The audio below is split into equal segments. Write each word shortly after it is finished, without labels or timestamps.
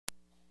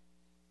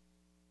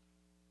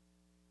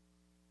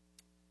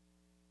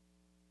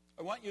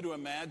I want you to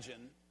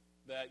imagine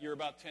that you're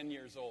about 10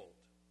 years old,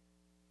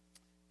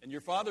 and your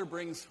father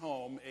brings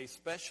home a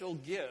special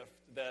gift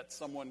that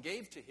someone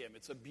gave to him.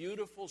 It's a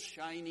beautiful,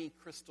 shiny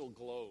crystal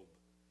globe.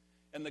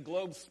 And the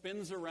globe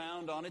spins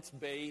around on its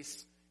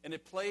base, and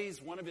it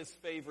plays one of his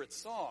favorite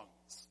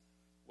songs.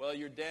 Well,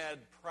 your dad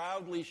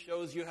proudly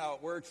shows you how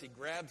it works. He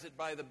grabs it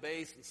by the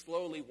base and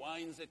slowly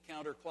winds it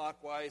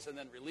counterclockwise and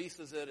then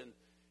releases it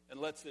and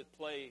lets it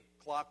play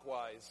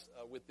clockwise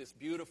with this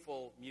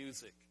beautiful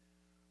music.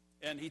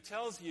 And he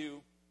tells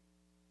you,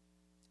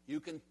 you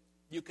can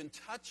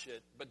touch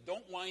it, but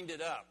don't wind it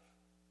up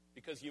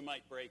because you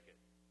might break it.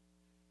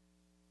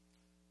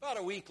 About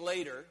a week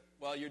later,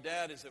 while your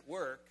dad is at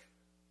work,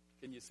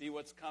 can you see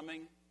what's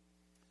coming?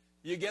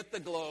 You get the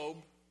globe,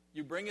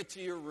 you bring it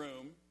to your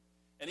room,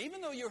 and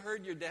even though you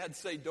heard your dad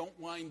say, don't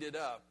wind it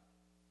up,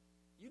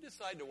 you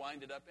decide to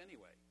wind it up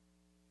anyway.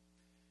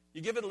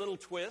 You give it a little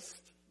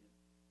twist,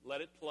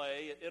 let it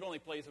play. It only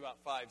plays about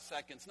 5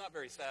 seconds, not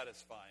very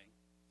satisfying.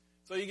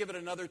 So you give it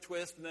another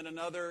twist, and then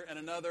another, and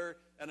another,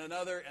 and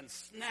another, and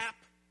snap,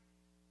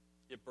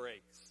 it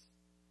breaks.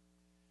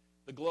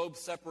 The globe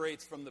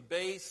separates from the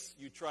base.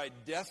 You try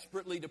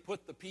desperately to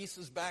put the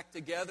pieces back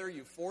together.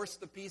 You force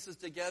the pieces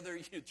together.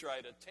 You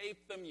try to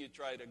tape them. You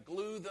try to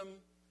glue them.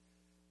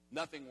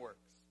 Nothing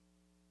works.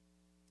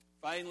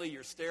 Finally,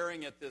 you're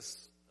staring at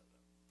this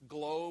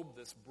globe,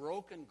 this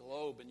broken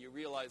globe, and you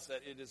realize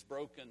that it is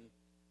broken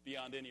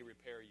beyond any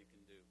repair you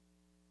can do.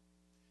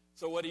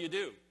 So what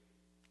do?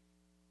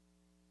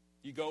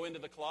 You go into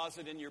the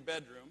closet in your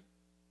bedroom,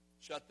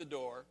 shut the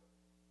door,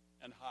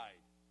 and hide.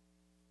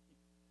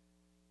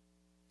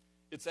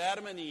 It's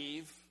Adam and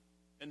Eve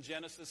and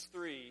Genesis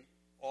 3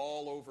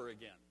 all over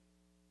again.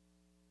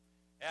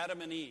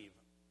 Adam and Eve.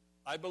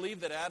 I believe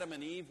that Adam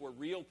and Eve were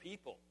real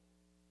people.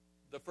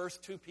 The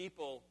first two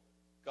people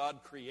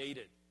God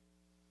created.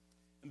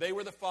 And they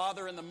were the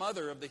father and the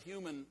mother of the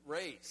human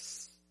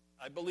race.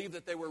 I believe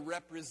that they were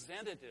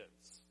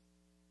representatives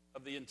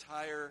of the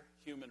entire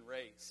human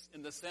race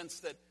in the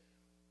sense that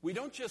we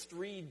don't just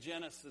read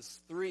Genesis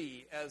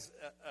 3 as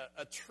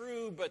a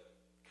true but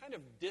kind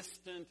of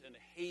distant and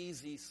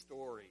hazy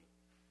story.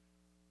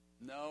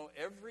 No,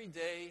 every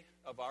day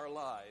of our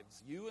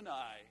lives, you and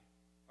I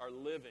are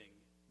living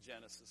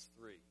Genesis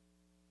 3.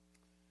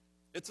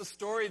 It's a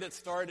story that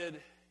started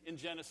in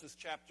Genesis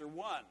chapter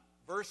 1,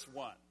 verse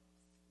 1.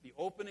 The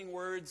opening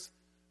words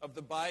of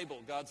the Bible,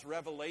 God's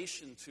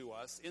revelation to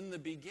us. In the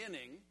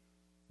beginning,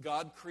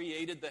 God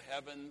created the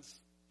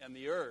heavens and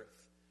the earth.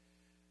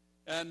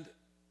 And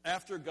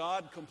after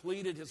God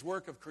completed his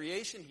work of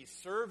creation, he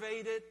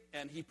surveyed it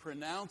and he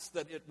pronounced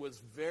that it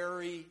was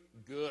very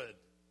good.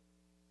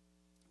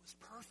 It was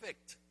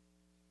perfect.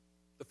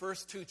 The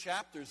first 2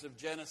 chapters of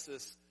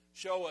Genesis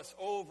show us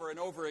over and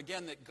over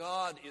again that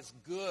God is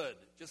good,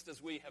 just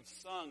as we have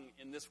sung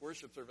in this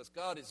worship service.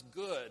 God is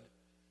good.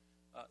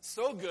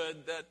 So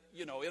good that,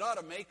 it ought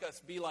to make us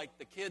be like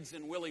the kids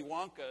in Willy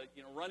Wonka,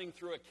 running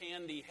through a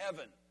candy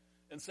heaven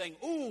and saying,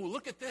 ooh,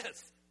 look at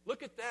this,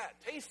 look at that,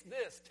 taste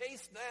this,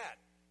 taste that.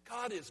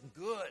 God is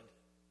good.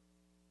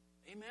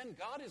 Amen.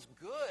 God is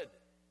good.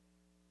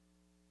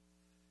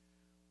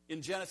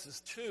 In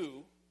Genesis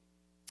 2,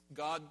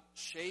 God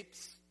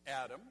shapes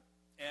Adam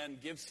and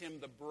gives him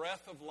the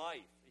breath of life.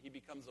 He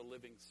becomes a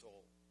living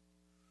soul.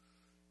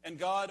 And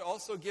God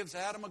also gives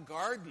Adam a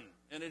garden,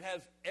 and it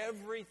has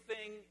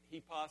everything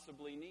he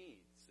possibly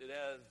needs. It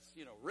has,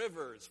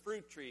 rivers,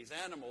 fruit trees,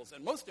 animals,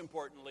 and most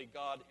importantly,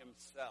 God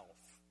himself,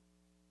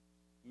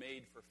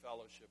 made for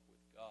fellowship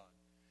with God.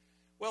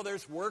 Well,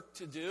 there's work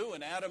to do,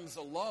 and Adam's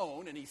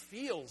alone, and he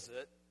feels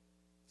it.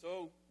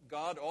 So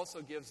God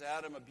also gives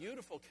Adam a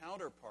beautiful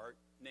counterpart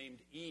named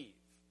Eve.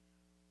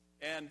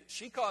 And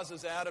she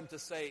causes Adam to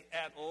say,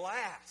 at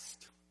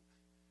last,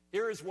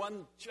 here is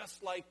one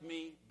just like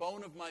me,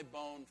 bone of my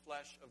bone,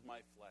 flesh of my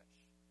flesh.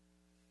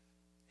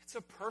 It's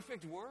a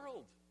perfect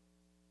world.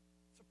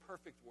 It's a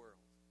perfect world.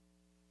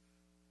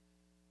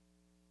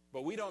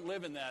 But we don't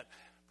live in that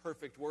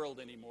perfect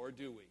world anymore,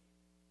 do we?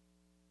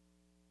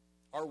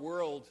 Our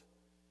world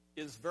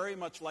is very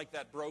much like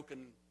that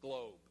broken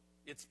globe.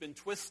 It's been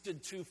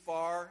twisted too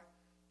far,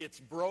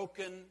 it's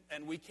broken,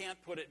 and we can't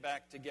put it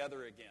back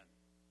together again.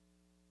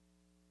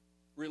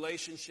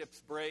 Relationships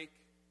break,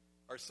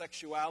 our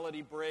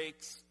sexuality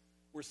breaks,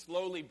 we're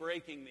slowly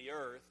breaking the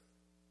earth.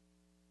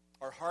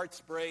 Our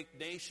hearts break,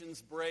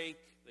 nations break,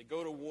 they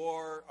go to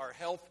war, our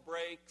health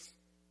breaks,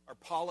 our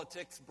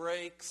politics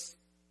breaks,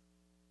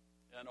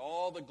 and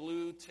all the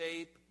glue,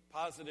 tape,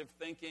 positive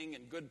thinking,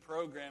 and good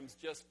programs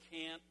just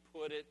can't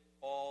put it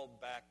all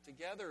back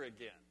together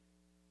again.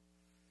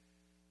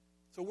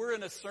 So we're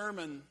in a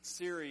sermon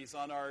series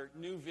on our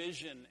new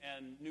vision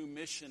and new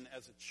mission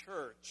as a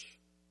church.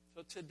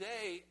 So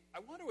today, I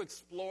want to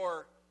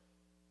explore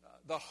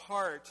the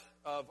heart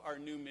of our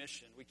new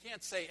mission. We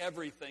can't say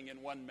everything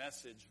in one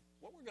message.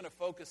 What we're going to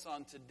focus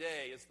on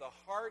today is the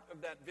heart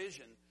of that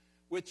vision,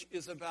 which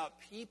is about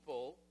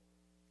people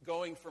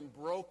going from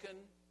broken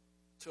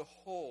to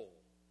whole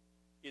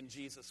in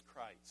Jesus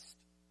Christ.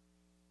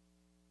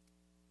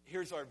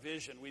 here's our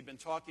vision. We've been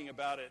talking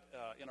about it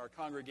in our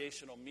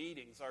congregational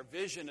meetings. Our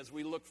vision as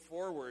we look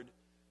forward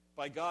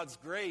by God's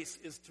grace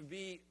is to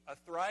be a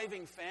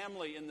thriving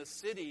family in the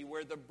city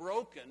where the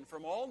broken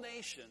from all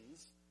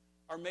nations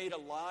are made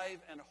alive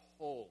and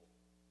whole,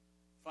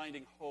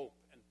 finding hope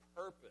and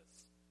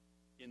purpose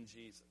in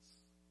Jesus.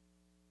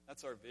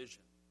 That's our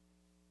vision.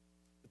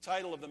 The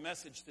title of the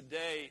message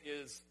today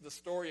is The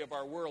Story of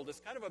Our World.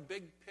 It's kind of a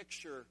big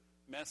picture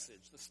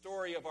message. The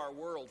story of our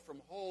world, from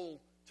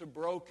whole to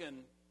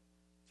broken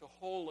to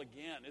whole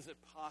again. Is it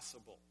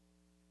possible?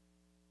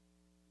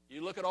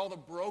 You look at all the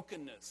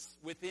brokenness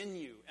within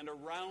you and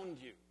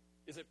around you.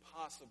 Is it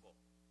possible?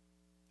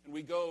 And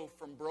we go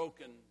from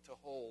broken to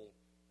whole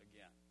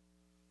again.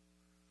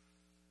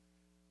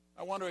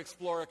 I want to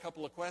explore a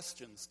couple of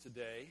questions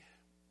today.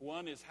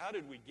 One is, how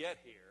did we get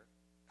here?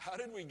 How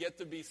did we get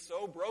to be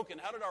so broken?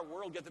 How did our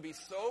world get to be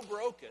so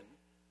broken?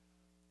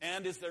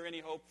 And is there any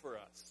hope for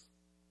us?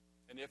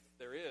 And if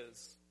there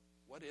is,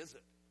 what is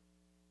it?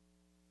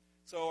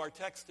 So our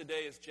text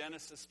today is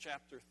Genesis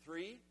chapter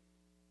 3.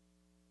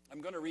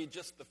 I'm going to read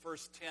just the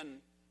first 10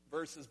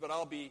 verses, but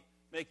I'll be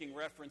making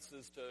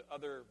references to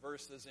other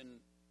verses in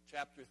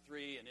chapter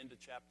 3 and into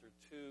chapter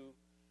 2.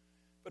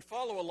 But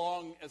follow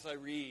along as I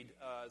read,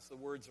 as the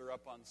words are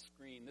up on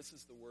screen. This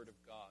is the word of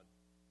God.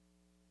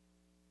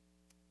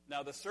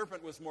 Now the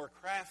serpent was more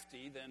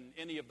crafty than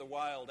any of the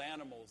wild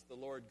animals the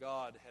Lord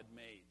God had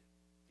made.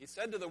 He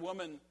said to the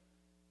woman,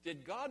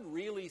 "Did God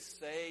really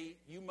say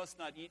you must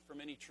not eat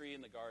from any tree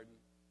in the garden?"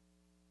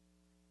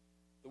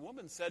 The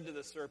woman said to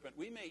the serpent,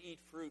 "We may eat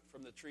fruit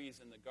from the trees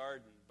in the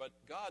garden, but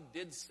God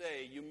did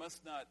say you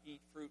must not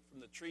eat fruit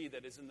from the tree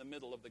that is in the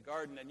middle of the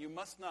garden, and you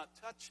must not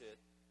touch it,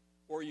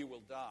 or you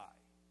will die."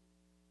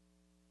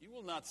 "You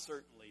will not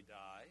certainly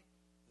die,"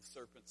 the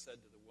serpent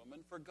said to the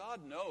woman, "for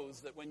God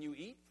knows that when you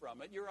eat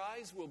from it, your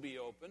eyes will be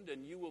opened,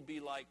 and you will be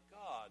like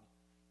God,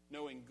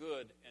 knowing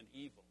good and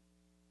evil."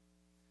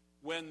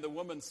 When the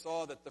woman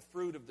saw that the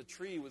fruit of the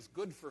tree was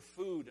good for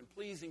food and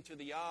pleasing to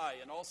the eye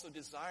and also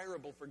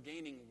desirable for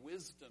gaining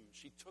wisdom,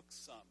 she took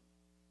some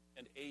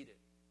and ate it.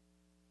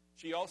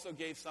 She also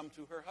gave some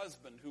to her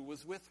husband who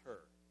was with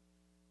her,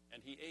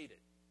 and he ate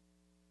it.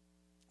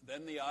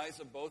 Then the eyes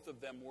of both of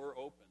them were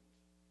opened,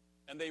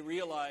 and they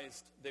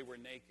realized they were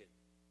naked.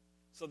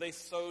 So they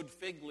sewed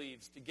fig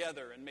leaves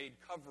together and made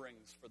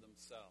coverings for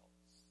themselves.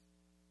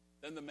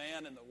 Then the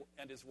man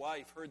and his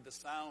wife heard the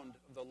sound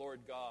of the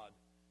Lord God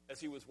as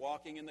he was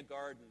walking in the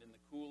garden in the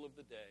cool of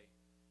the day,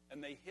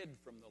 and they hid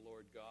from the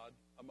Lord God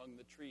among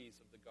the trees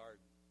of the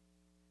garden.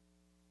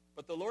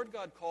 But the Lord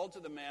God called to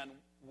the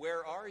man,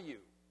 "Where are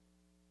you?"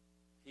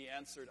 He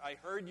answered, "I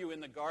heard you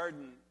in the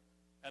garden,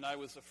 and I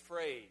was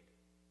afraid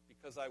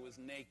because I was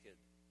naked,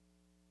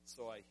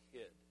 so I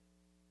hid."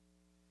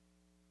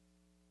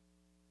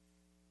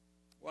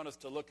 I want us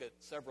to look at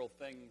several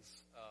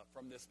things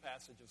from this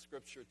passage of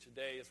Scripture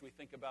today as we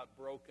think about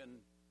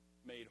broken,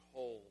 made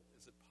whole.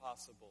 Is it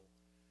possible?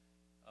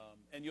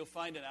 And you'll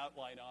find an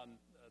outline on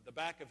the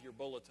back of your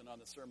bulletin on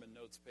the sermon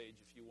notes page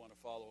if you want to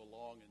follow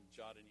along and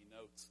jot any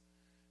notes.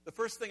 The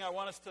first thing I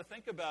want us to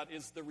think about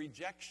is the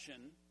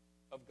rejection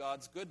of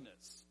God's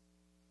goodness.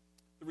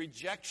 The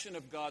rejection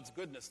of God's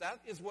goodness.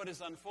 That is what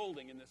is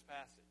unfolding in this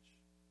passage.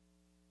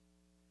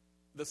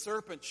 The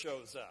serpent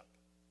shows up,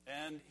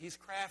 and he's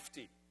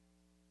crafty.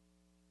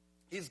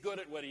 He's good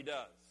at what he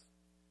does.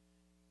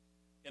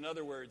 In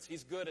other words,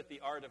 he's good at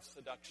the art of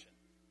seduction.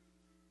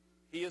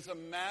 He is a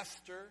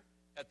master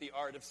at the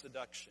art of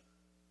seduction.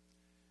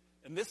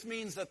 And this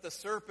means that the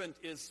serpent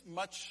is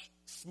much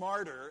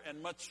smarter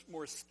and much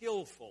more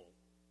skillful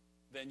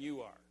than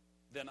you are,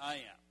 than I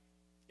am.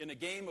 In a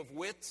game of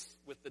wits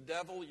with the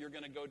devil, you're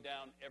going to go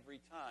down every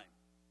time.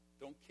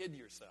 Don't kid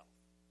yourself.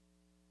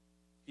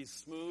 He's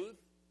smooth.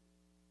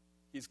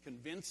 He's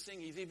convincing.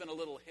 He's even a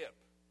little hip.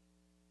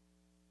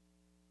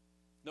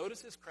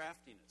 Notice his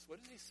craftiness.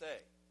 What does he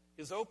say?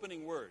 His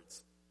opening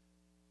words.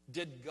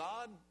 Did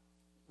God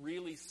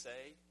really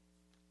say?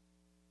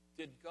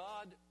 Did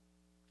God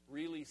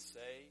really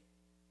say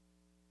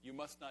you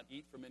must not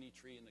eat from any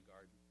tree in the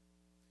garden?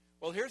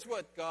 Well, here's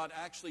what God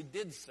actually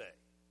did say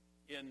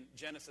in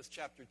Genesis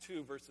chapter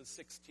 2, verses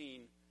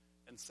 16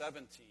 and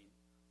 17.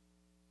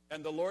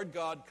 "And the Lord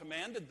God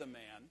commanded the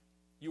man,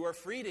 'You are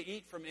free to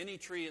eat from any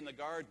tree in the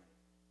garden,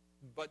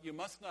 but you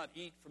must not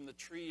eat from the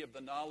tree of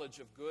the knowledge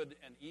of good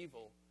and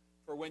evil,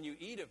 for when you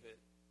eat of it,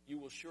 you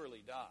will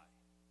surely die.'"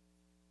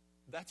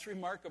 That's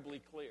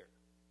remarkably clear.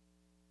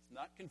 It's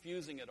not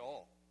confusing at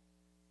all.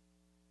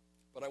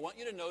 But I want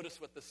you to notice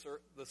what the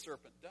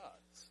serpent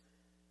does.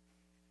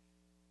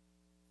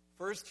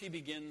 First, he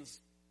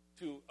begins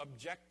to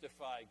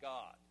objectify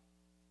God.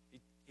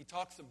 He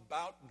talks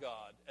about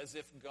God as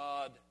if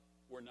God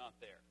were not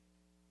there.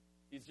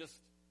 He's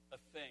just a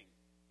thing.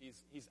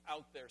 He's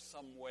out there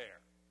somewhere.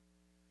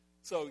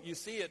 So you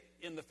see it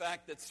in the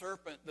fact that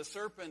the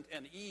serpent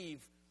and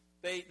Eve,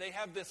 they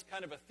have this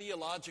kind of a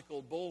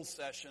theological bull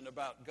session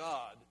about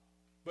God,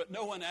 but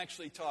no one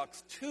actually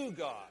talks to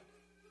God.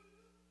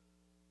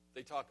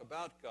 They talk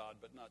about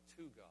God, but not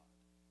to God.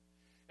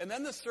 And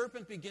then the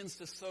serpent begins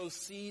to sow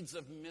seeds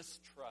of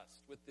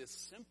mistrust with this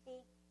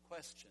simple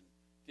question: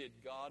 did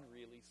God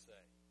really say?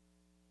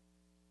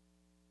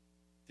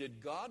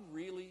 Did God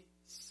really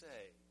say,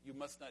 you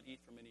must not eat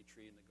from any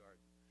tree in the garden?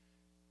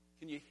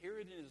 Can you hear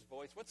it in his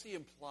voice? What's he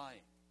implying?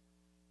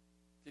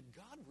 Did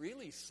God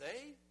really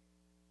say,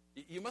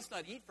 you must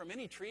not eat from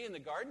any tree in the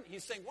garden?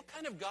 He's saying, what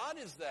kind of God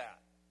is that?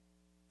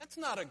 That's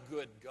not a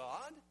good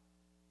God.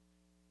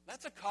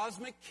 That's a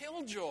cosmic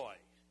killjoy.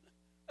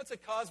 That's a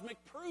cosmic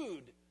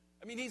prude.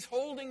 I mean, he's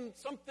holding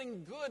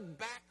something good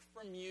back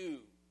from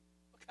you.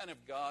 What kind of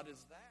God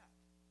is that?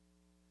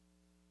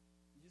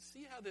 You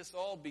see how this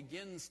all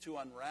begins to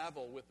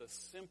unravel with a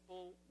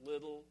simple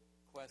little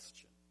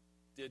question.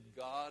 Did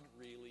God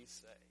really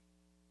say?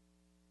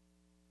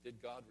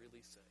 Did God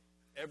really say?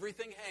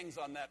 Everything hangs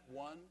on that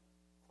one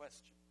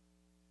question.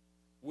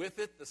 With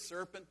it, the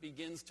serpent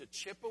begins to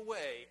chip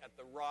away at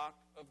the rock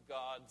of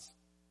God's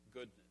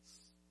goodness.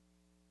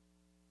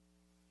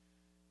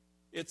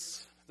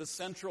 It's the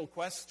central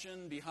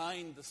question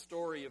behind the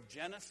story of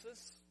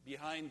Genesis,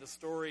 behind the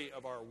story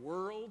of our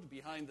world,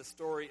 behind the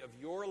story of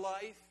your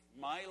life,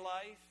 my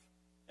life,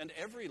 and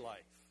every life.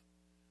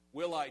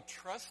 Will I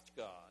trust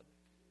God,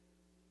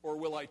 or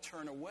will I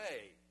turn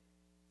away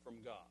from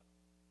God?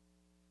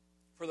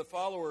 For the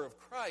follower of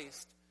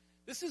Christ,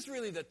 this is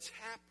really the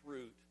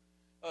taproot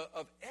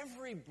of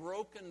every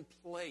broken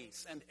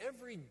place and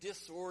every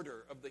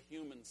disorder of the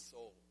human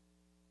soul.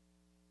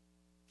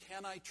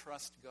 Can I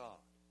trust God?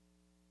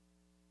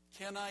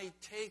 Can I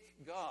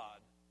take God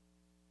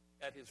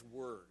at his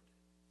word?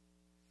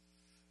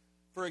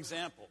 For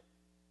example,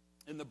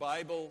 in the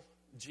Bible,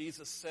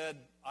 Jesus said,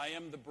 I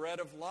am the bread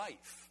of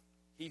life.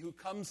 He who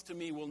comes to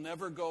me will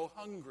never go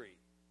hungry.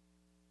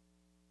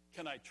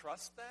 Can I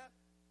trust that?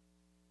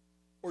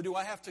 Or do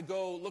I have to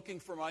go looking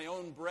for my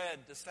own bread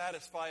to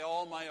satisfy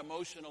all my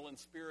emotional and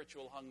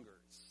spiritual hungers?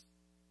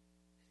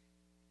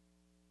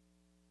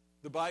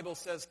 The Bible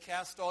says,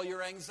 cast all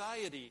your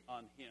anxiety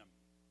on him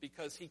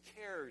because he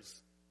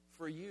cares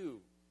for you.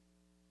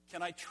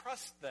 Can I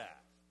trust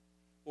that?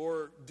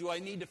 Or do I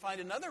need to find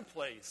another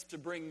place to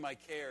bring my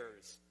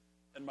cares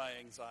and my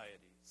anxieties?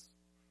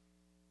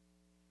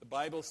 The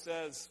Bible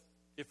says,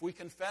 if we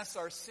confess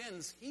our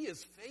sins, he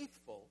is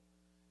faithful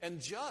and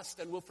just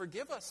and will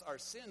forgive us our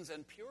sins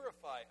and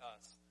purify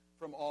us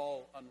from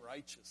all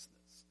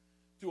unrighteousness.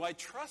 Do I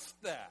trust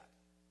that?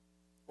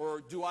 Or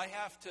do I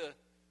have to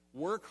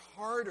work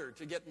harder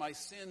to get my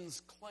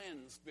sins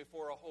cleansed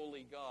before a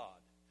holy God?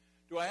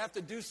 Do I have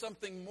to do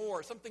something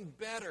more, something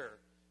better,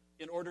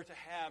 in order to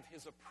have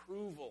his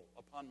approval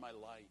upon my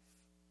life?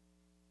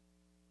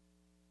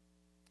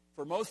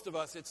 For most of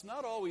us, it's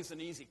not always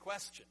an easy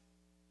question.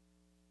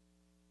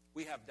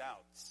 We have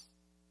doubts.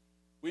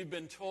 We've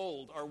been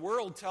told, our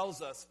world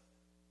tells us,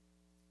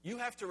 you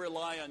have to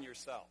rely on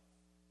yourself.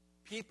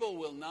 People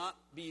will not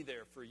be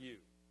there for you.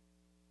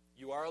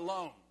 You are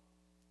alone.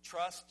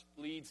 Trust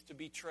leads to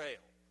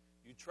betrayal.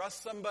 You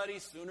trust somebody,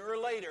 sooner or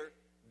later,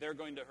 they're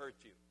going to hurt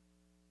you.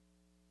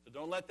 So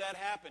don't let that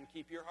happen.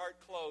 Keep your heart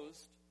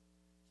closed.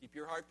 Keep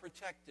your heart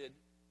protected.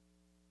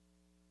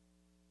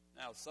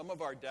 Now, some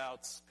of our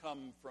doubts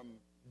come from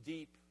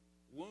deep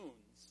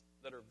wounds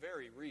that are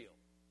very real.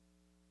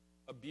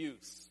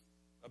 Abuse,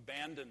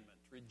 abandonment,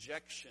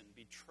 rejection,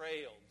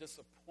 betrayal,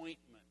 disappointment.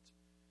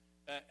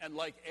 And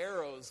like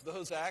arrows,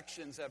 those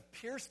actions have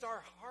pierced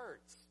our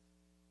hearts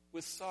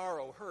with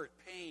sorrow, hurt,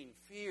 pain,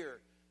 fear.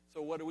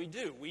 So what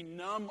do? We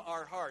numb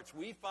our hearts.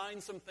 We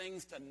find some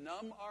things to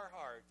numb our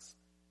hearts,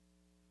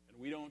 and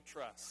we don't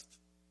trust.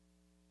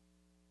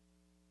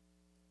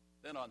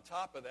 Then on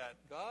top of that,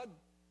 God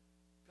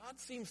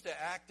seems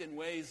to act in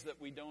ways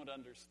that we don't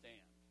understand.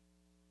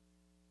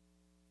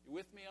 You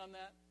with me on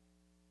that?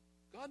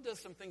 God does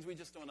some things we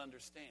just don't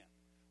understand.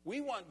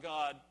 We want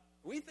God,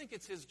 we think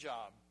it's his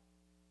job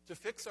to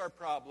fix our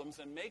problems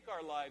and make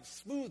our lives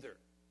smoother,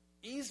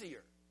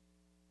 easier.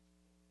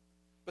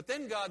 But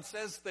then God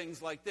says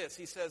things like this.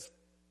 He says,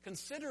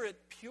 consider it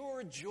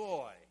pure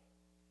joy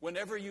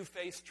whenever you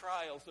face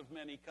trials of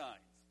many kinds.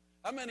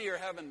 How many are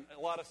having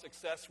a lot of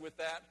success with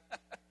that?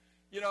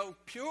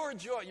 Pure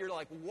joy. You're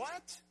like,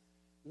 what?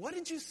 What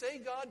did you say,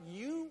 God?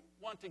 You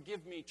want to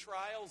give me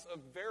trials of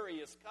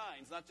various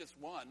kinds, not just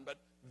one, but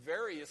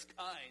various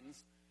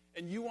kinds,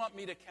 and you want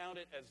me to count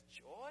it as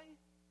joy?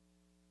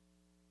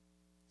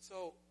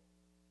 So,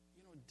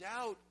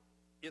 doubt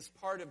is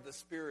part of the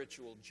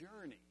spiritual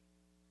journey.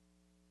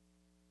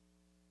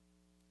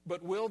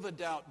 But will the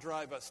doubt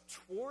drive us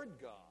toward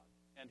God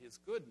and his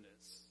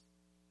goodness?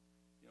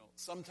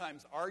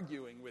 Sometimes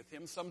arguing with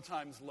him,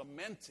 sometimes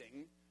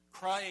lamenting,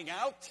 crying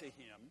out to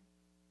him,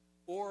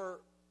 or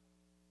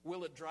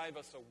will it drive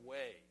us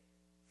away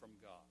from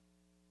God?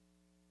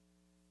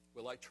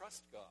 Will I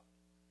trust God?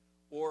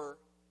 Or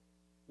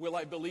will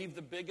I believe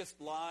the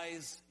biggest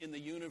lies in the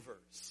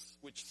universe,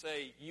 which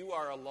say, you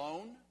are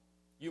alone,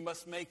 you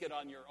must make it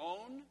on your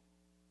own,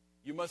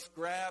 you must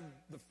grab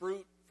the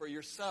fruit for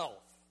yourself,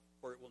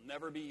 or it will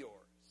never be yours?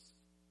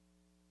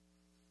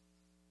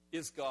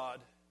 Is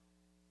God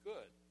good?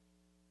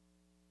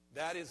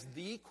 That is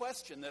the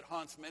question that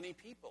haunts many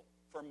people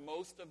for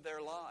most of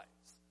their lives.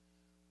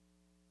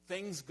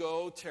 Things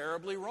go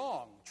terribly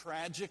wrong,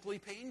 tragically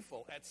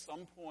painful at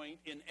some point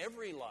in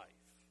every life.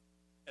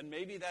 And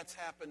maybe that's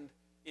happened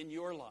in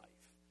your life.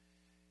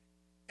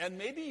 And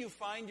maybe you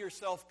find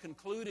yourself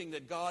concluding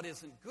that God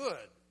isn't good.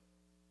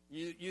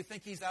 You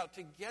think he's out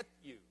to get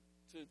you,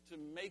 to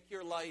make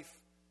your life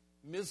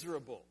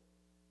miserable.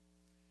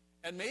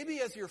 And maybe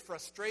as your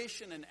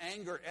frustration and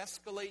anger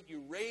escalate,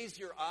 you raise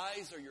your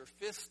eyes or your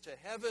fists to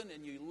heaven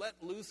and you let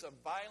loose a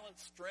violent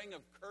string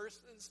of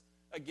curses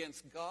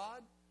against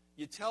God.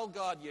 You tell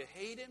God you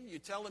hate him. You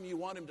tell him you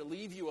want him to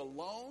leave you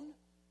alone.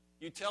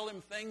 You tell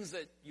him things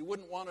that you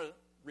wouldn't want to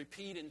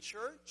repeat in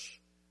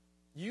church.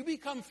 You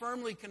become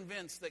firmly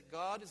convinced that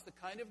God is the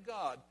kind of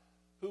God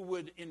who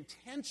would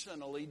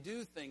intentionally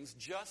do things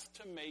just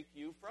to make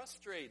you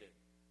frustrated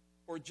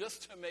or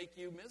just to make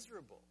you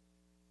miserable.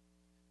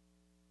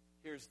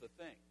 Here's the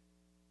thing.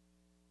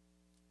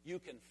 You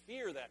can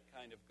fear that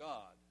kind of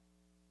God,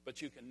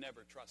 but you can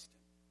never trust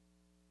him.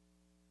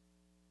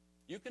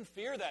 You can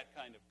fear that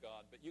kind of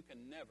God, but you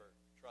can never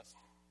trust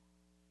him.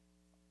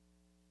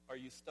 Are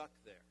you stuck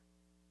there?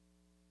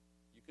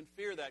 You can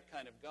fear that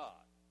kind of God,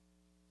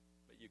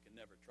 but you can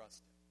never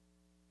trust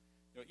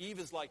him. You know, Eve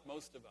is like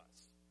most of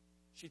us.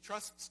 She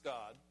trusts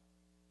God,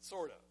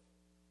 sort of.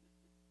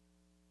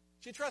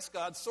 She trusts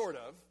God, sort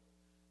of.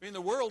 I mean,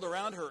 the world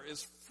around her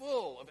is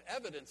full of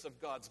evidence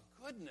of God's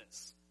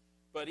goodness.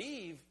 But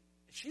Eve,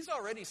 she's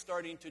already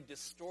starting to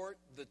distort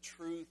the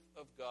truth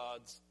of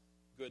God's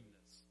goodness.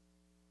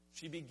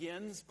 She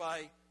begins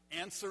by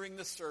answering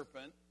the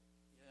serpent,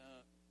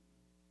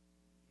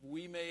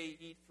 we may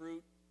eat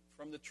fruit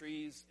from the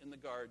trees in the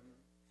garden.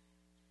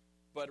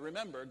 But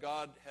remember,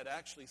 God had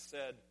actually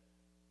said,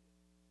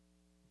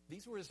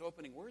 these were his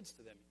opening words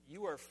to them,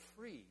 you are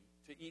free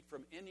to eat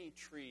from any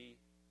tree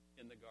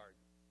in the garden.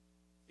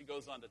 He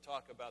goes on to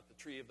talk about the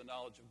tree of the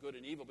knowledge of good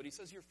and evil, but he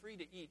says you're free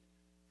to eat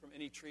from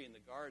any tree in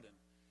the garden.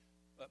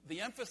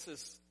 The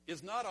emphasis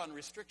is not on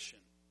restriction.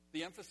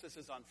 The emphasis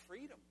is on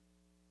freedom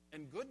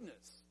and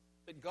goodness,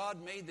 that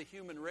God made the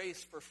human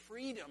race for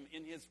freedom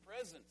in his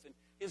presence, in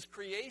his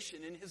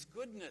creation, in his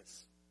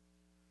goodness.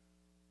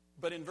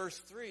 But in verse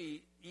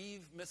 3,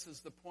 Eve misses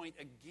the point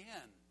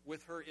again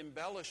with her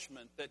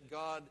embellishment that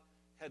God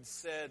had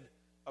said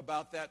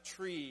about that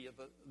tree of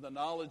the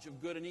knowledge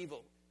of good and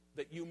evil,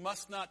 that you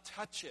must not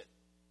touch it.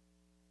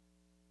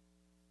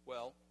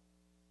 Well,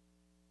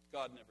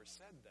 God never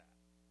said that.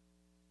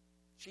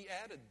 She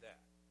added that.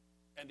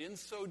 And in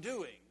so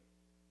doing,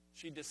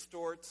 she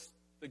distorts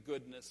the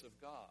goodness of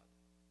God.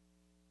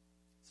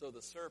 So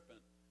the serpent,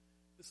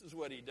 this is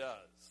what he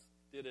does.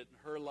 Did it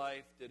in her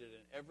life, did it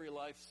in every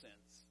life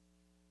since.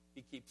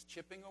 He keeps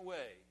chipping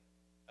away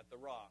at the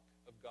rock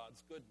of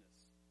God's goodness.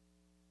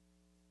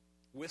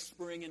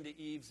 Whispering into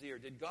Eve's ear,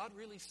 did God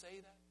really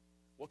say that?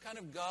 What kind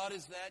of God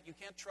is that? You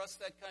can't trust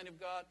that kind of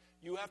God.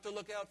 You have to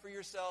look out for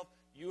yourself.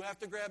 You have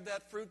to grab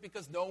that fruit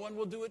because no one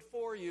will do it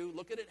for you.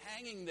 Look at it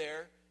hanging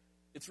there.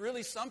 It's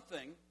really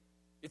something.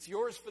 It's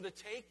yours for the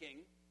taking.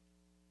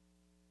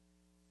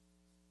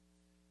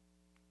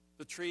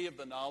 The tree of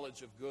the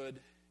knowledge of good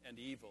and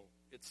evil.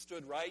 It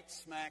stood right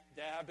smack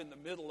dab in the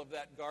middle of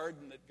that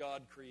garden that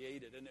God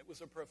created, and it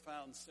was a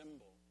profound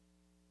symbol.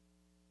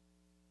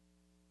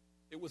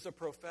 It was a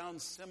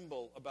profound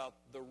symbol about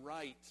the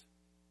right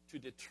to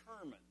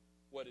determine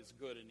what is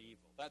good and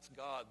evil. That's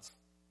God's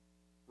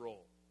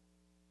role.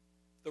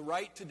 The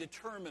right to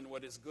determine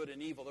what is good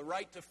and evil. The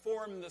right to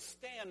form the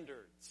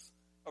standards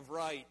of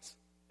right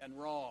and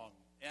wrong.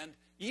 And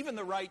even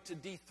the right to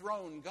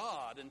dethrone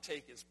God and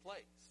take his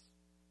place.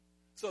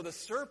 So the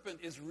serpent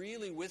is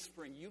really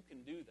whispering, you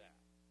can do that.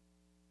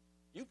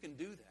 You can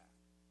do that.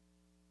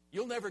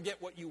 You'll never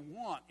get what you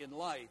want in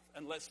life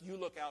unless you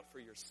look out for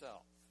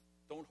yourself.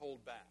 Don't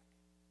hold back.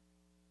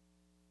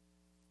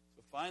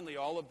 So finally,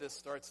 all of this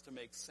starts to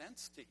make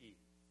sense to Eve.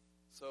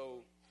 So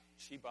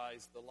she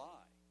buys the lie.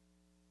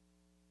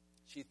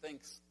 She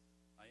thinks,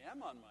 I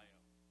am on my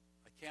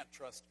own. I can't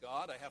trust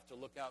God. I have to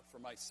look out for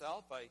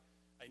myself. I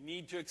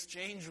need to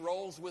exchange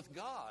roles with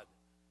God.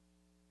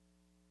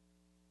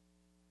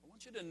 I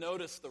want you to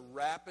notice the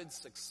rapid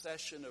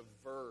succession of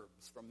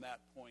verbs from that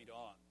point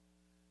on.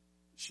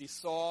 She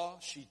saw,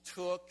 she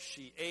took,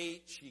 she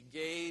ate, she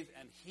gave,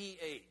 and he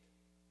ate.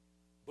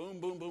 Boom,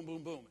 boom, boom,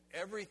 boom, boom.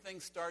 Everything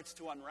starts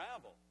to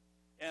unravel,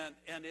 and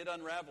it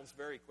unravels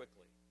very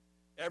quickly.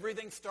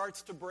 Everything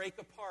starts to break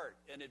apart,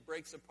 and it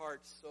breaks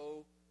apart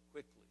so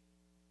quickly.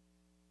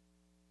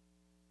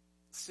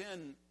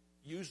 Sin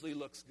usually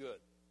looks good.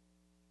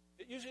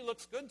 It usually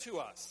looks good to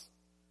us.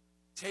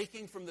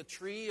 Taking from the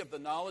tree of the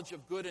knowledge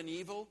of good and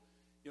evil,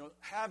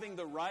 having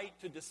the right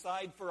to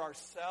decide for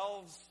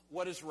ourselves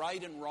what is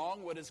right and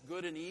wrong, what is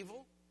good and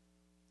evil.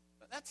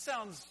 That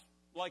sounds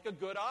like a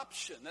good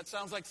option. That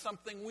sounds like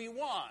something we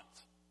want.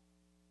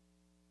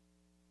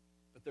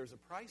 But there's a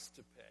price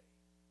to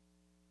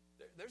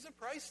pay. There's a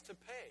price to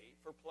pay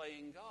for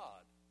playing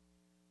God.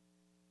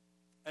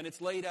 And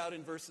it's laid out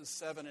in verses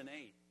 7 and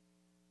 8.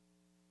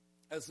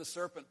 As the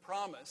serpent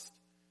promised,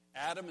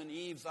 Adam and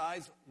Eve's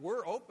eyes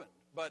were opened,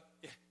 but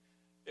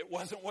it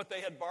wasn't what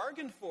they had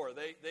bargained for.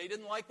 They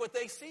didn't like what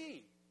they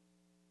see.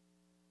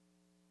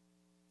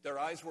 Their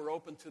eyes were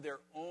open to their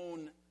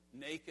own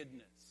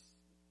nakedness.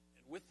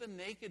 And with the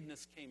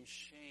nakedness came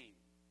shame.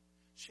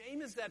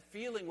 Shame is that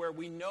feeling where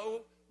we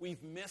know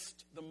we've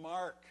missed the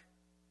mark,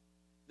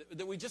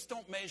 that we just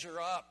don't measure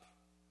up,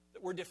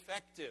 that we're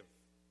defective,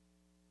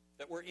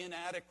 that we're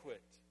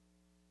inadequate.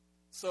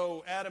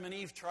 So Adam and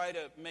Eve try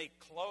to make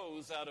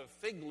clothes out of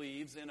fig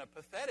leaves in a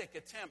pathetic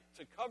attempt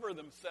to cover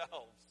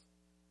themselves.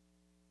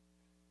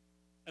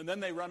 And then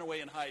they run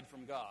away and hide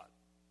from God.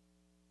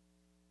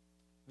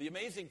 The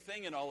amazing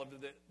thing in all of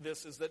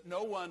this is that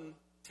no one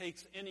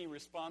takes any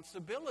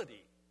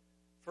responsibility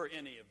for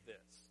any of this.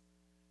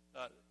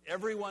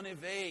 Everyone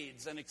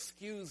evades and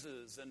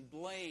excuses and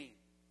blames.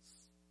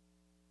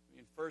 I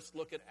mean, first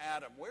look at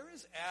Adam. Where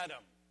is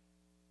Adam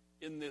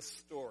in this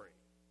story?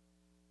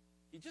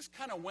 He just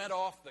kind of went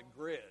off the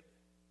grid.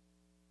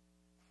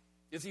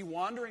 Is he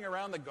wandering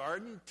around the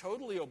garden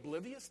totally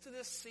oblivious to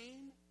this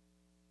scene?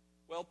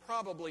 Well,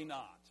 probably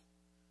not.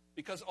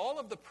 Because all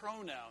of the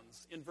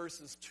pronouns in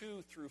verses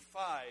 2 through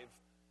 5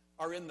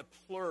 are in the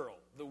plural.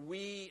 The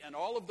we and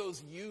all of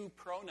those you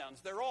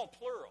pronouns, they're all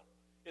plural.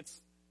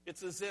 It's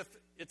as if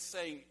it's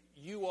saying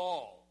you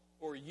all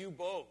or you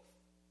both,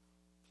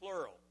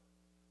 plural.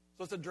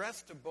 So it's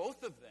addressed to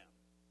both of them.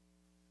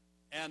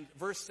 And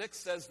verse 6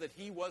 says that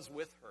he was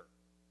with her.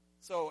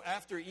 So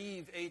after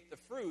Eve ate the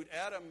fruit,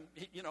 Adam,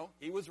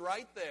 he was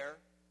right there.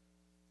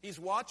 He's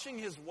watching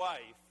his wife.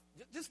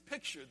 Just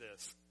picture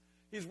this.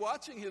 He's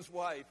watching his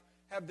wife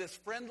have this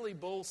friendly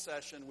bull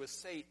session with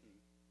Satan,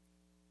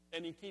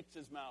 and he keeps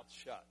his mouth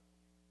shut.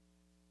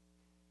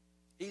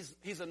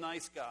 He's a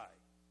nice guy.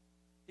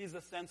 He's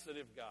a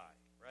sensitive guy,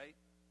 right?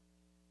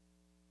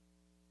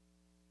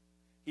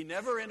 He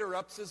never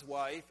interrupts his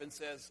wife and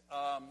says,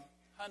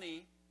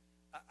 honey,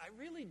 I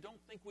really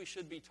don't think we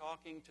should be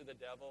talking to the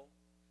devil.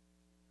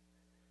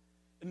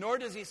 Nor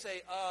does he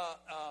say,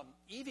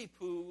 Evie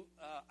Pooh,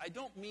 I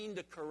don't mean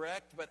to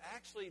correct, but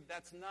actually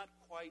that's not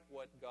quite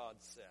what God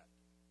said.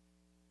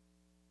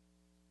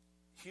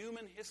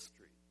 Human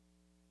history,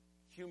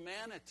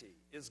 humanity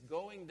is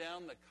going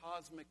down the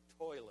cosmic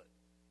toilet,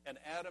 and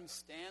Adam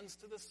stands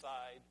to the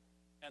side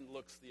and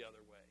looks the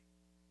other way.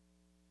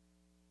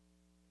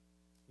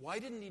 Why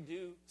didn't he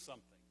do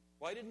something?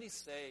 Why didn't he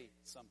say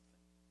something?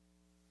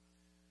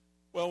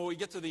 Well, when we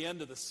get to the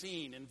end of the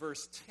scene, in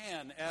verse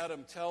 10,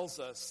 Adam tells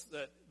us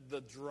that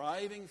the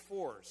driving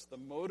force, the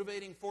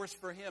motivating force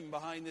for him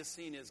behind this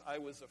scene is, I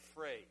was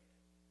afraid.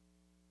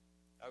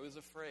 I was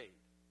afraid.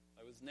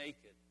 I was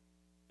naked.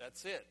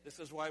 That's it. This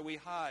is why we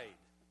hide.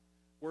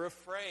 We're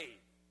afraid.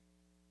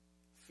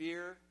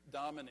 Fear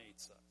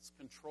dominates us,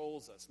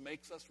 controls us,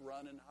 makes us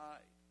run and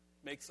hide,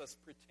 makes us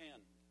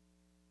pretend.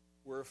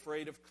 We're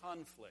afraid of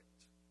conflict.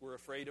 We're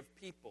afraid of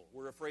people.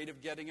 We're afraid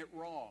of getting it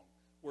wrong.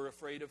 We're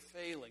afraid of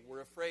failing. We're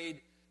afraid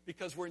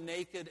because we're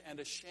naked and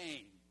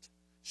ashamed.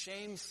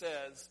 Shame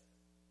says,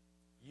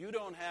 you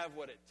don't have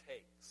what it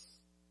takes.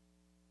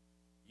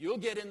 You'll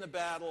get in the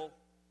battle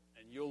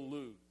and you'll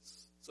lose.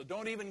 So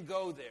don't even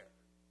go there.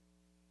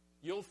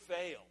 You'll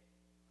fail.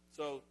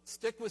 So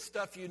stick with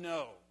stuff you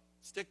know.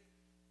 Stick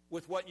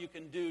with what you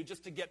can do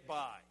just to get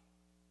by.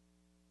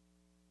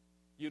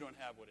 You don't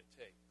have what it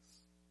takes.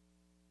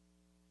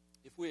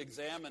 If we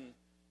examine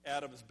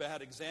Adam's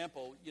bad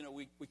example,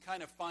 we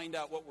kind of find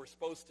out what we're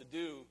supposed to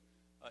do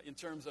in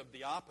terms of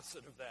the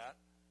opposite of that.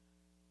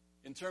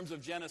 In terms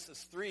of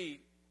Genesis 3,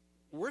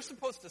 we're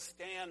supposed to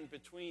stand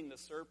between the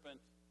serpent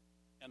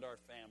and our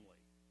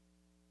family,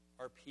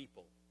 our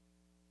people.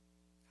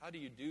 How do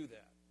you do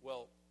that?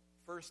 Well,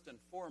 first and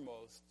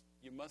foremost,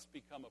 you must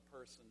become a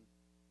person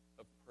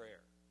of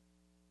prayer.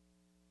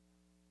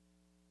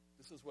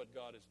 This is what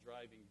God is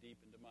driving deep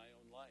into my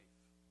own life.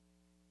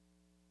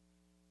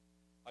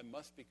 I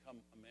must become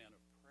a man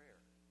of prayer.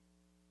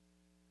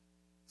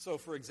 So,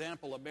 for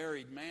example, a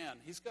married man,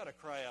 he's got to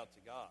cry out to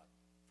God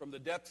from the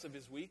depths of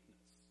his weakness,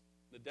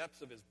 the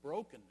depths of his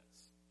brokenness.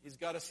 He's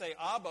got to say,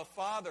 Abba,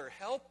 Father,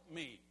 help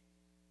me.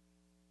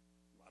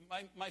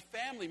 My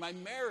family, my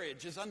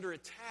marriage is under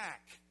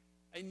attack.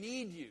 I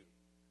need you.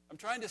 I'm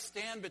trying to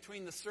stand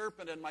between the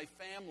serpent and my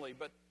family,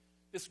 but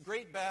this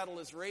great battle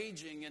is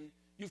raging, and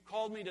you've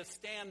called me to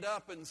stand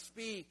up and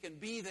speak and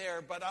be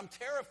there, but I'm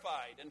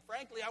terrified, and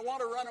frankly, I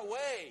want to run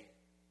away.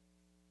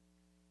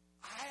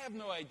 I have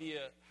no idea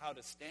how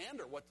to stand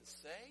or what to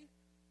say.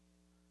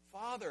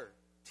 Father,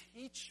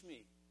 teach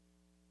me,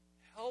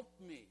 help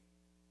me,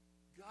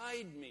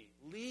 guide me,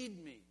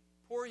 lead me,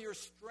 pour your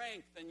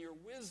strength and your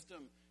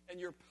wisdom and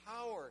your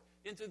power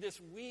into this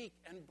weak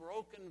and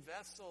broken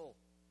vessel.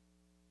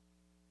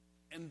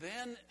 And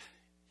then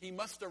he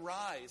must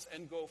arise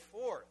and go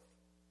forth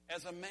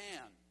as a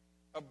man,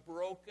 a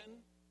broken,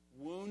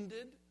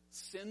 wounded,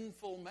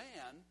 sinful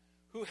man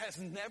who has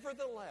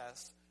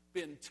nevertheless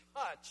been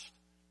touched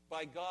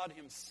by God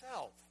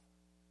himself,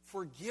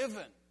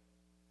 forgiven,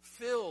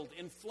 filled,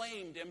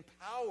 inflamed,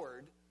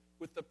 empowered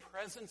with the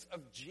presence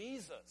of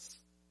Jesus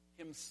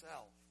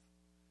himself.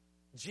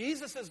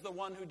 Jesus is the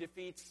one who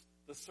defeats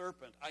the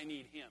serpent. I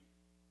need him.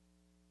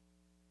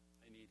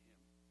 I need him.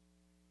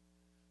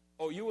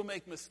 Oh, you will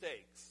make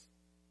mistakes.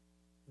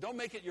 Don't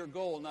make it your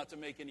goal not to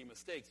make any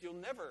mistakes. You'll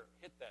never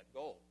hit that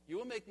goal. You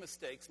will make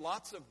mistakes,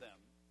 lots of them,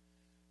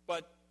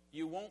 but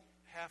you won't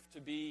have to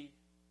be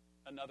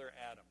another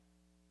Adam,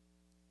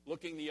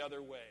 looking the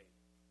other way,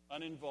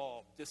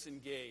 uninvolved,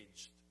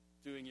 disengaged,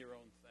 doing your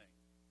own thing.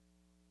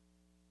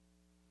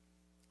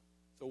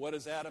 So what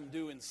does Adam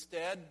do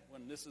instead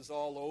when this is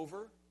all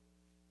over?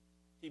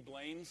 He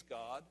blames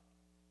God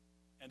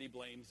and he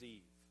blames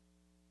Eve.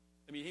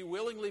 I mean, he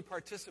willingly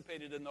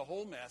participated in the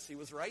whole mess. He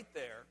was right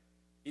there.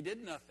 He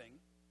did nothing.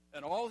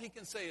 And all he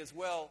can say is,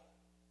 well,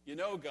 you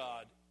know,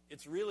 God,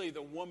 it's really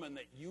the woman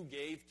that you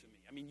gave to me.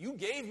 I mean, you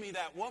gave me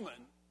that woman.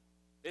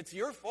 It's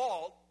your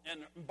fault.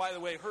 And by the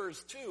way,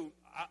 hers too.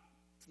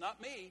 It's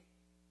not me.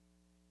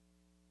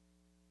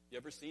 You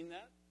ever seen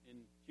that in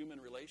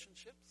human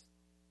relationships?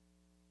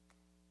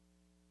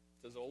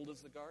 It's as old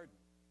as the garden.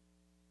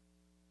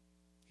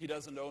 He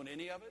doesn't own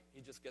any of it.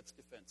 He just gets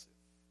defensive.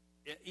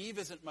 Eve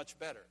isn't much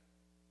better.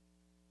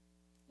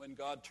 When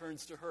God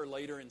turns to her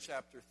later in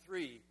chapter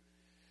 3,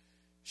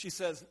 she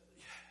says,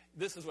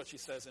 this is what she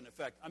says in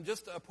effect, I'm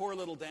just a poor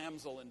little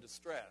damsel in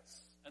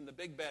distress. And the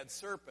big bad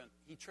serpent,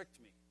 he tricked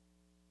me.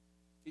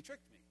 He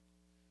tricked me.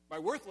 My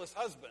worthless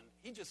husband,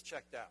 he just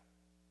checked out.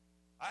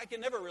 I can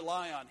never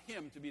rely on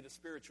him to be the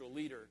spiritual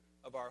leader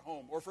of our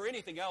home or for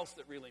anything else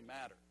that really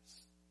matters.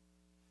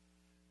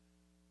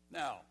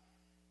 Now,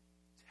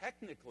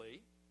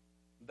 technically,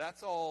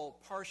 that's all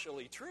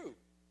partially true.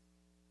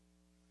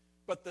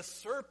 But the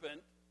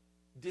serpent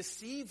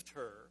deceived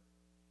her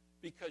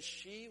because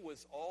she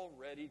was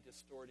already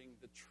distorting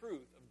the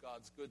truth of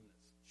God's goodness.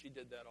 She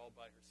did that all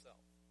by herself.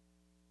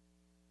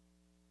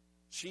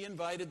 She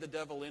invited the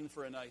devil in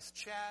for a nice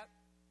chat.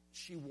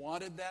 She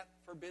wanted that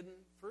forbidden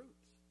fruit.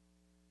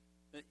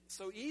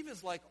 So Eve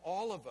is like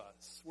all of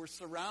us. We're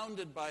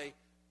surrounded by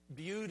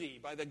beauty,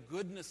 by the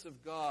goodness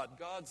of God,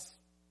 God's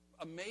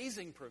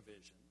amazing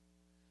provision.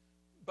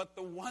 But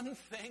the one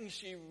thing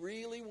she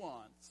really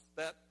wants,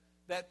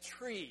 that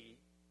tree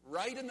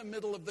right in the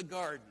middle of the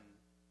garden,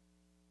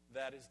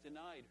 that is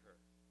denied her.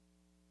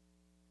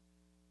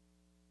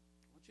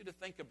 I want you to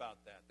think about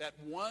that. That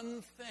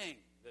one thing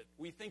that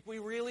we think we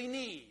really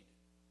need,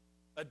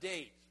 a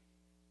date,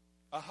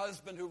 a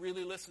husband who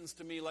really listens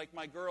to me like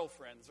my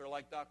girlfriends or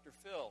like Dr.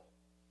 Phil,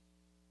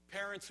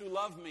 parents who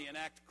love me and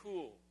act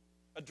cool,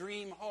 a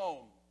dream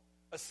home,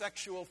 a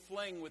sexual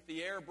fling with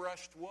the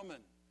airbrushed woman,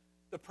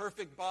 the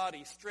perfect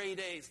body, straight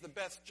A's, the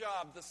best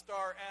job, the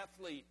star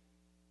athlete.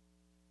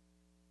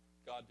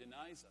 God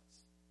denies us.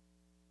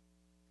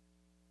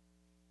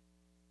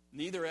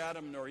 Neither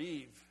Adam nor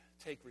Eve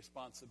take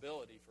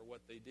responsibility for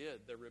what they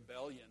did, their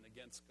rebellion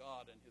against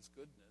God and his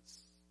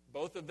goodness.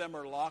 Both of them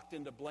are locked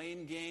into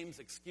blame games,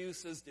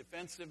 excuses,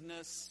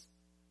 defensiveness.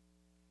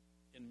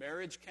 In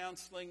marriage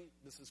counseling,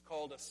 this is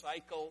called a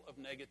cycle of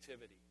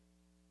negativity.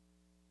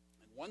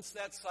 And once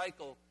that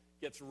cycle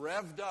gets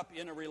revved up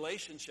in a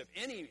relationship,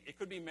 it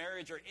could be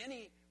marriage or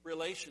any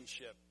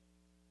relationship,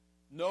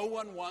 no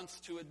one wants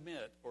to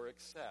admit or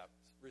accept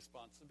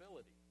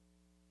responsibility.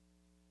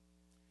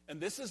 And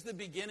this is the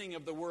beginning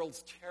of the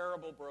world's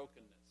terrible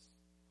brokenness.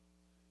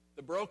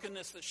 The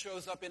brokenness that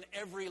shows up in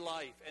every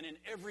life and in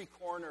every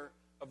corner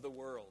of the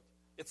world.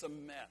 It's a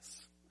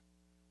mess.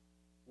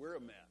 We're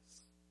a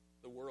mess.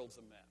 The world's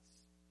a mess.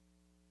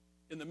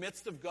 In the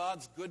midst of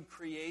God's good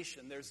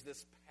creation, there's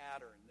this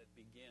pattern that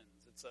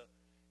begins.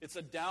 It's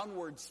a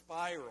downward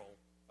spiral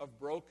of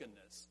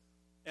brokenness.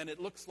 And it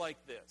looks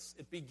like this.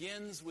 It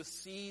begins with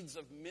seeds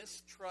of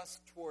mistrust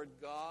toward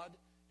God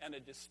and a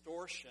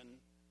distortion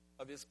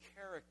of his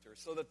character,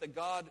 so that the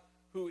God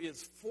who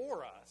is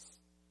for us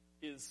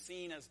is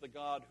seen as the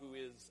God who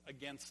is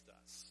against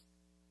us.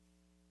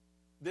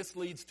 This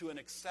leads to an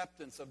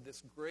acceptance of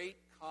this great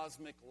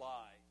cosmic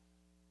lie.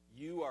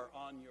 You are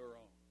on your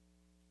own.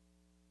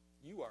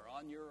 You are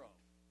on your own.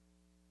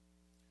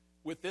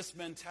 With this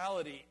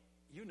mentality,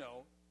 you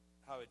know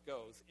how it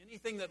goes.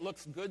 Anything that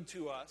looks good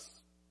to us,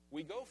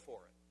 we go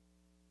for it.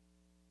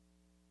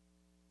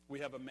 We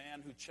have a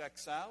man who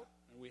checks out,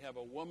 and we have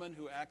a woman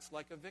who acts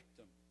like a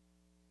victim.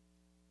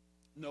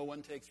 No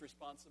one takes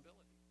responsibility.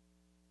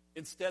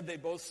 Instead, they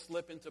both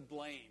slip into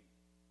blame,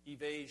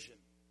 evasion,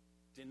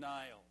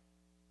 denial.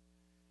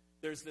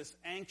 There's this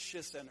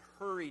anxious and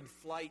hurried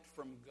flight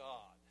from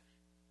God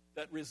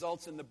that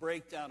results in the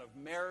breakdown of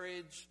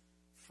marriage,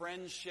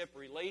 friendship,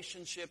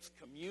 relationships,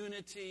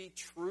 community,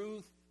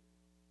 truth.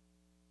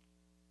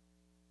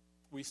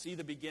 We see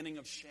the beginning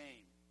of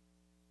shame.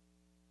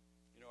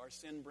 You know, our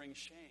sin brings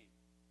shame.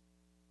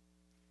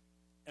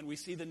 And we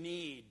see the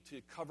need to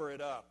cover it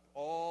up,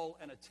 all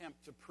an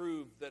attempt to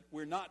prove that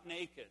we're not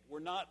naked, we're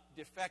not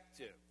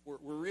defective, we're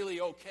really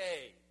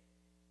okay.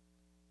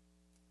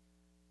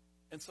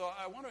 And so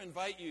I want to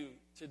invite you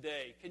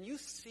today, can you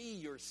see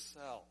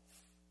yourself,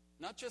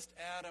 not just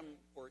Adam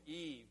or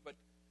Eve, but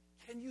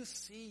can you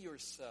see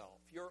yourself,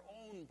 your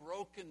own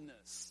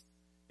brokenness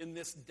in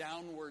this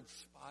downward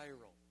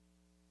spiral?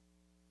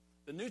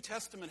 The New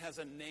Testament has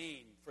a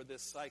name for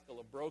this cycle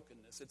of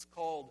brokenness. It's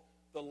called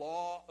the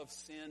law of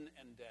sin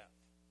and death.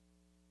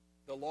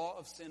 The law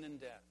of sin and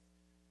death.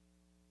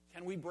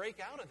 Can we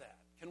break out of that?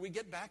 Can we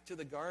get back to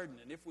the garden?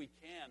 And if we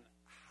can,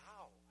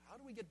 how? How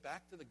do we get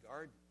back to the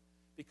garden?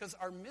 Because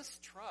our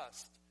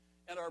mistrust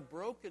and our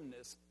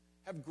brokenness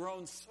have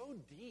grown so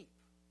deep.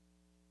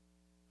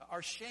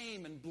 Our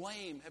shame and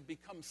blame have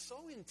become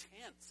so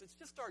intense. It's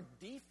just our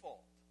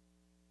default.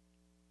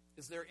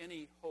 Is there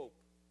any hope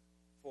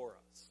for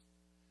us?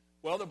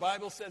 Well, the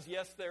Bible says,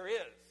 yes, there is.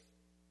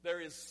 There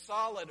is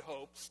solid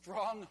hope,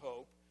 strong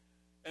hope,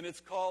 and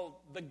it's called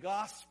the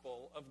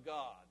gospel of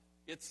God.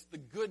 It's the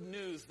good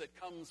news that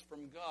comes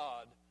from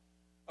God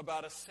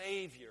about a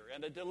Savior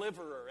and a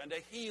deliverer and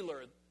a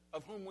healer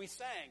of whom we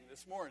sang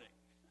this morning.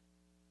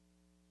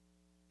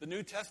 The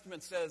New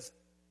Testament says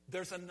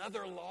there's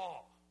another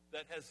law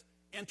that has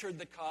entered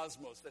the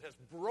cosmos, that has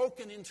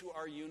broken into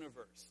our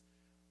universe.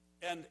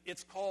 And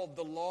it's called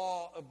the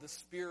law of the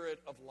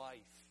Spirit of life.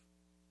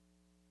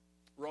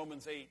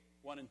 Romans 8,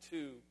 1 and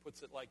 2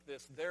 puts it like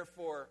this.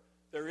 Therefore,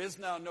 there is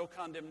now no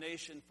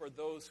condemnation for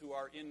those who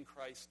are in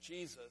Christ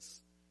Jesus,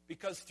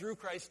 because through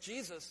Christ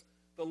Jesus,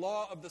 the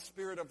law of the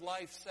Spirit of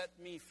life set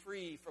me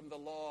free from the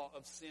law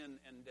of sin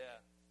and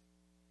death.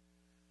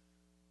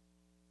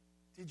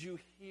 Did you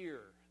hear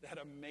that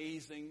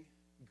amazing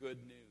good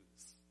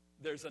news?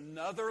 There's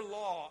another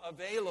law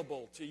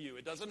available to you.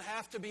 It doesn't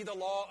have to be the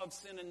law of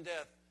sin and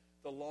death,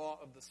 the law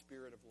of the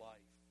Spirit of life.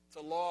 It's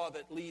a law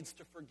that leads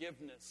to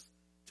forgiveness,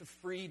 to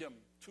freedom,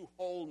 to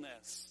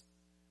wholeness.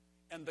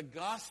 And the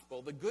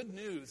gospel, the good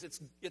news,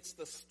 it's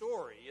the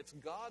story. It's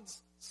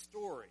God's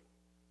story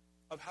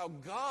of how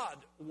God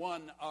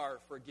won our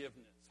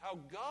forgiveness, how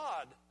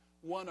God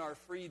won our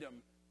freedom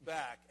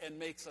back and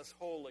makes us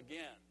whole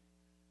again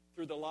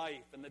through the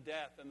life and the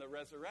death and the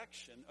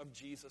resurrection of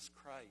Jesus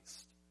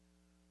Christ.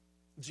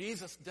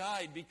 Jesus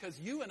died because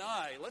you and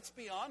I, let's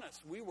be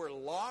honest, we were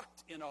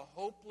locked in a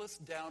hopeless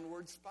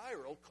downward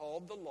spiral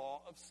called the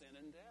law of sin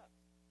and death.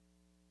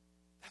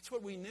 That's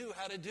what we knew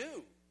how to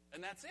do,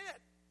 and that's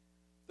it.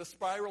 The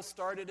spiral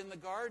started in the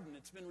garden.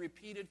 It's been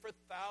repeated for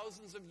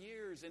thousands of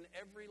years in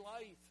every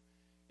life.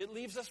 It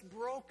leaves us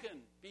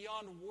broken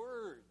beyond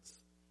words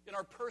in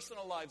our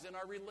personal lives, in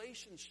our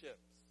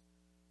relationships,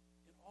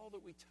 in all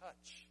that we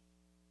touch.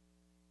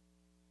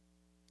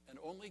 And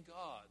only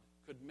God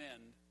could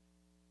mend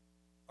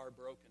our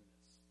brokenness.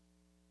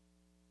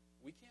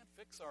 We can't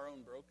fix our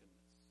own brokenness.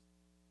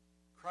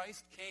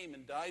 Christ came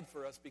and died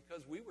for us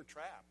because we were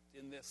trapped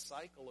in this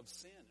cycle of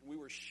sin. We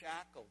were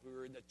shackled. We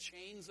were in the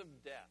chains of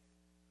death.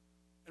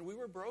 And we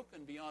were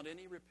broken beyond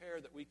any repair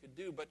that we could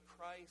do. But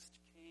Christ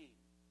came.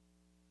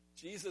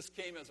 Jesus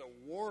came as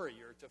a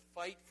warrior to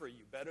fight for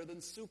you, better than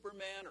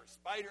Superman or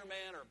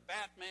Spider-Man or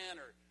Batman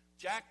or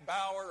Jack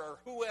Bauer or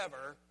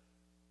whoever,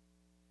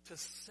 to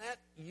set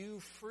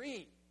you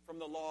free from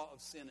the law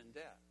of sin and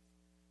death,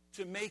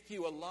 to make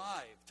you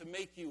alive, to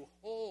make you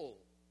whole.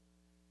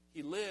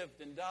 He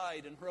lived and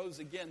died and rose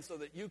again so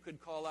that you could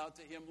call out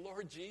to him,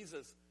 Lord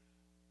Jesus,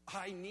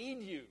 I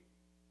need you.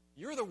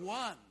 You're the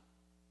one,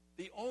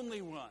 the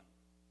only one.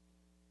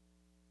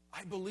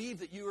 I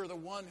believe that you are the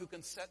one who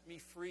can set me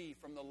free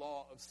from the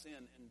law of sin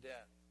and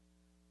death.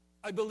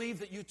 I believe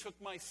that you took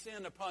my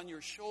sin upon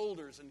your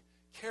shoulders and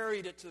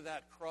carried it to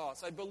that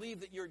cross. I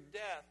believe that your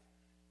death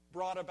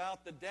brought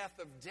about the death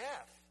of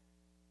death.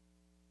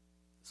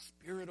 The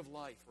Spirit of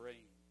life reigns.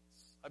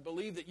 I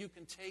believe that you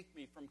can take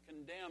me from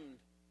condemned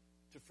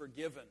to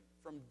forgiven,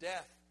 from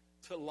death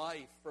to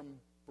life, from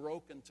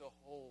broken to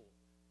whole.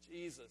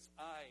 Jesus,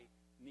 I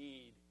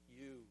need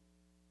you.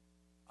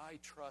 I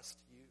trust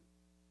you.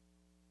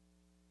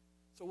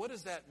 So what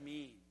does that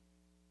mean?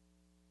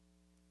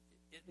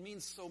 It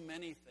means so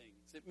many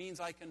things. It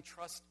means I can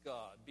trust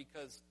God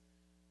because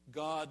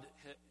God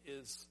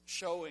is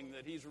showing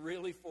that he's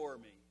really for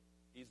me.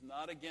 He's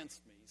not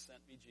against me. He sent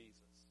me Jesus.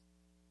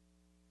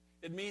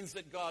 It means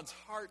that God's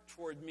heart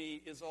toward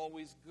me is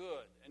always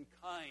good and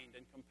kind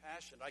and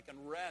compassionate. I can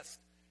rest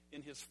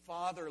in his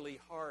fatherly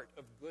heart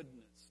of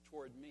goodness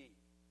toward me.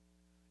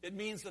 It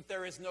means that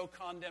there is no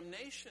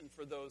condemnation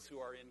for those who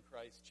are in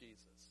Christ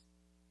Jesus.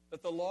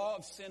 That the law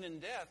of sin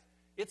and death,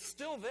 it's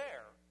still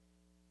there.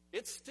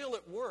 It's still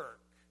at work.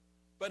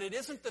 But it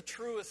isn't the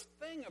truest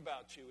thing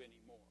about you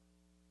anymore.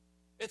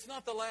 It's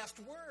not the last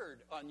word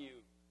on you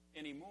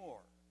anymore.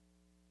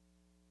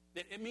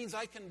 It means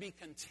I can be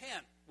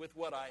content with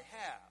what I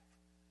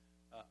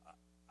have.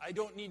 I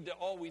don't need to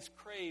always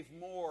crave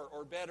more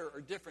or better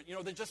or different. You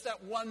know, there's just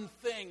that one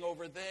thing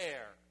over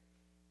there.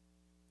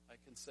 I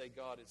can say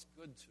God is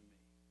good to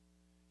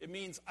me. It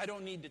means I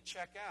don't need to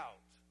check out.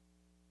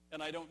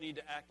 And I don't need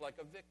to act like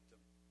a victim.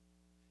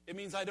 It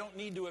means I don't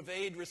need to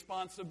evade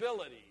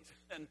responsibilities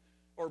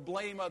or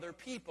blame other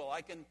people.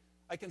 I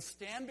can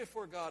stand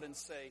before God and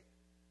say,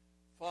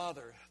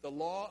 Father, the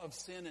law of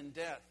sin and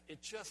death,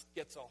 it just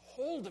gets a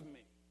hold of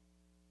me.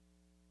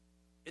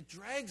 It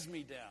drags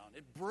me down.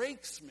 It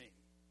breaks me.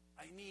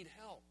 I need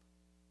help.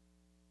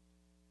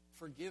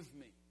 Forgive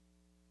me.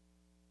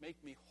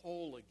 Make me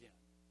whole again.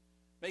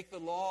 Make the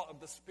law of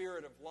the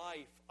Spirit of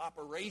life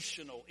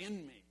operational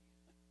in me.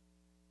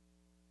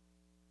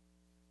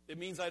 It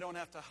means I don't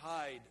have to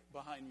hide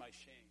behind my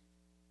shame.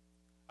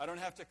 I don't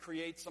have to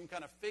create some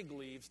kind of fig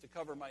leaves to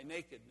cover my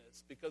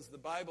nakedness, because the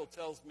Bible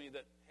tells me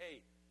that,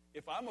 hey,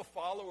 if I'm a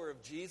follower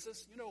of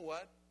Jesus, you know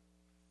what?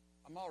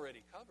 I'm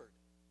already covered.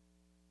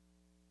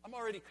 I'm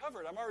already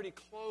covered. I'm already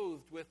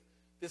clothed with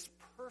this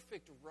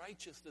perfect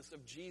righteousness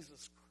of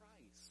Jesus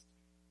Christ.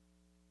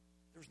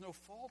 There's no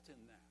fault in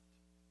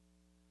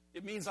that.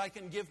 It means I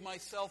can give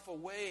myself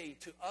away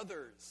to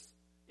others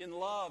in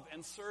love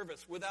and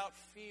service without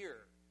fear,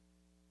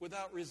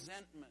 without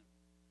resentment,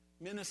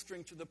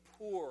 ministering to the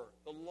poor,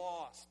 the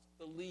lost,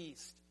 the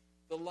least,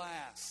 the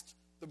last,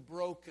 the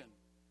broken,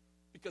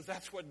 because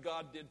that's what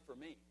God did for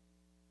me.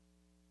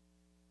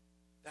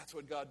 That's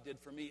what God did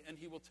for me, and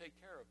he will take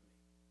care of me.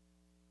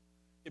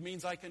 It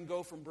means I can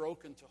go from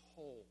broken to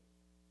whole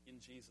in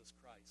Jesus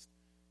Christ.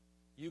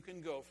 You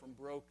can go from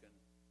broken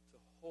to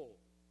whole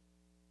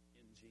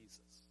in Jesus.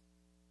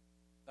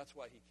 That's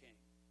why he came.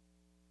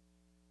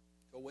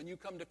 So when you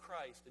come to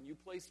Christ and you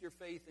place your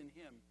faith in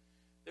him,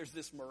 there's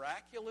this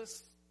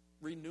miraculous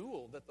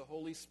renewal that the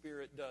Holy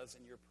Spirit does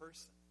in your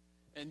person.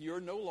 And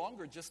you're no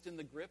longer just in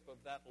the grip of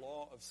that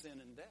law of sin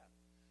and death.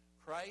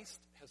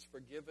 Christ has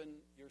forgiven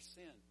your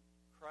sin.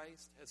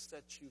 Christ has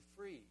set you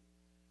free.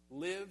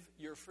 Live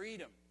your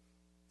freedom.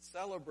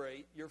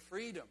 Celebrate your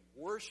freedom.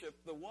 Worship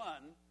the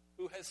one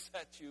who has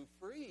set you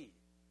free.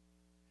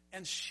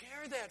 And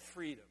share that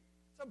freedom.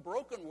 It's a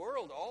broken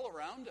world all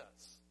around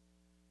us.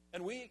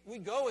 And we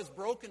go as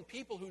broken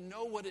people who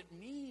know what it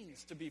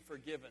means to be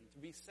forgiven, to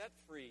be set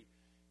free,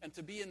 and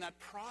to be in that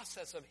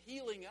process of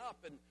healing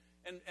up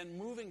and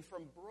moving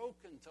from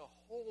broken to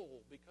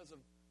whole because of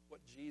what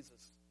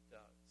Jesus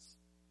does.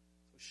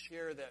 So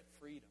share that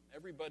freedom.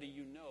 Everybody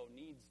you know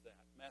needs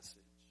that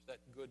message, that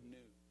good news.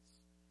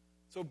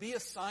 So be a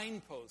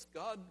signpost.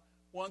 God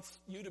wants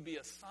you to be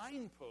a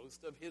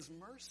signpost of his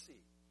mercy,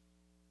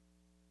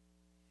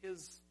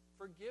 his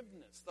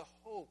forgiveness, the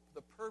hope,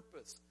 the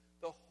purpose,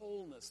 the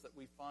wholeness that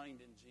we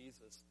find in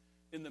Jesus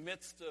in the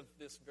midst of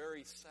this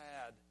very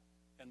sad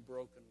and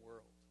broken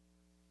world.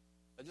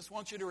 I just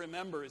want you to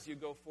remember as you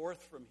go forth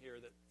from here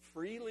that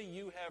freely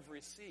you have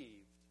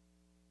received,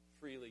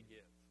 freely give.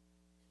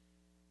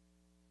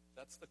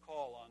 That's the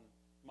call on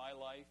my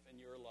life and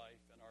your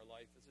life and our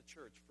life as a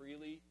church.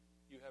 Freely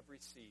you have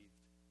received,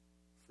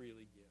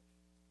 freely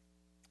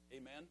give.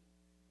 Amen.